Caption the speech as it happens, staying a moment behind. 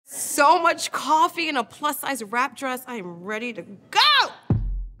so much coffee and a plus-size wrap dress. I am ready to go!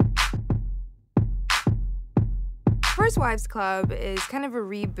 First Wives Club is kind of a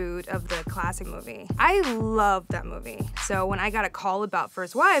reboot of the classic movie. I love that movie. So when I got a call about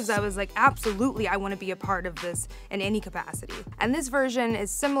First Wives, I was like, absolutely, I want to be a part of this in any capacity. And this version is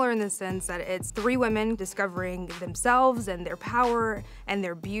similar in the sense that it's 3 women discovering themselves and their power and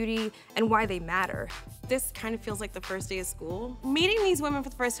their beauty and why they matter. This kind of feels like the first day of school. Meeting these women for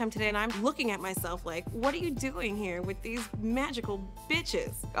the first time today, and I'm looking at myself like, what are you doing here with these magical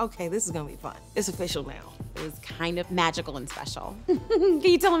bitches? Okay, this is gonna be fun. It's official now. It was kind of magical and special. Can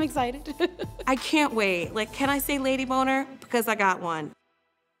you tell I'm excited? I can't wait. Like, can I say Lady Boner? Because I got one.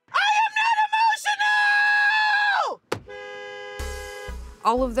 I am not emotional!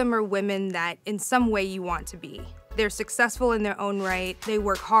 All of them are women that in some way you want to be. They're successful in their own right, they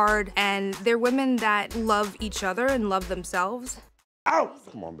work hard, and they're women that love each other and love themselves. Ow!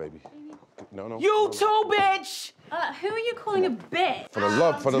 Come on, baby. No. You too, bitch! Who are you calling a bitch? For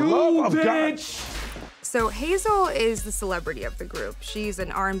the love of God. So Hazel is the celebrity of the group. She's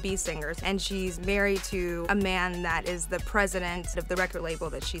an R&B singer, and she's married to a man that is the president of the record label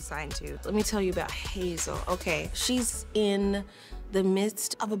that she's signed to. Let me tell you about Hazel. Okay, she's in the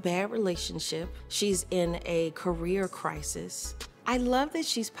midst of a bad relationship. She's in a career crisis. I love that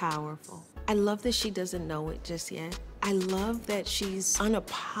she's powerful. I love that she doesn't know it just yet. I love that she's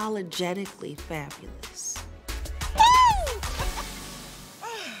unapologetically fabulous.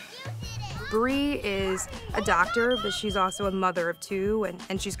 Bree is a doctor, but she's also a mother of 2,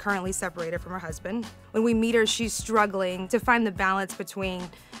 and she's currently separated from her husband. When we meet her, she's struggling to find the balance between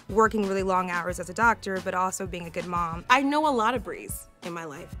working really long hours as a doctor, but also being a good mom. I know a lot of Brees in my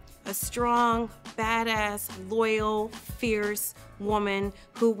life. A strong, badass, loyal, fierce woman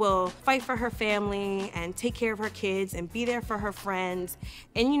who will fight for her family and take care of her kids and be there for her friends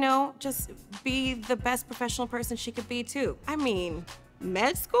and, you know, just be the best professional person she could be too. I mean,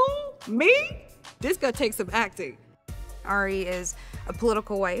 med school? Me? This gonna take some acting. Ari is a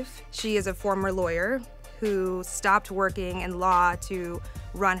political wife. She is a former lawyer who stopped working in law to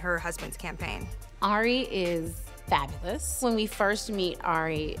run her husband's campaign. Ari is fabulous. When we first meet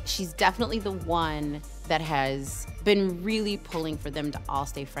Ari, she's definitely the one that has been really pulling for them to all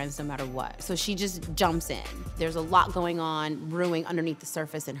stay friends no matter what. So she just jumps in. There's a lot going on, brewing underneath the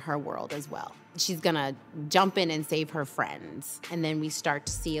surface in her world as well. She's gonna jump in and save her friends. And then we start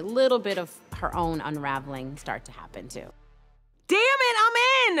to see a little bit of her own unraveling start to happen too. Damn it,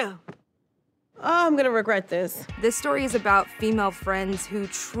 I'm in! Oh, I'm gonna regret this. This story is about female friends who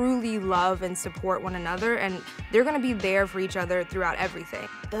truly love and support one another, and they're gonna be there for each other throughout everything.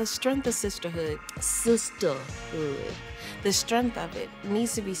 The strength of sisterhood, the strength of it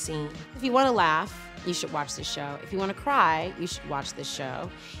needs to be seen. If you wanna laugh, you should watch this show. If you wanna cry, you should watch this show.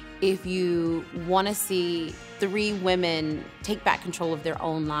 If you wanna see 3 women take back control of their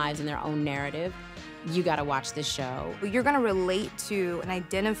own lives and their own narrative, you gotta watch this show. You're gonna relate to and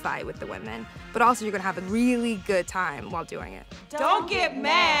identify with the women, but also you're gonna have a really good time while doing it. Don't get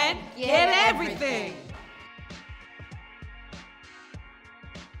mad, get everything.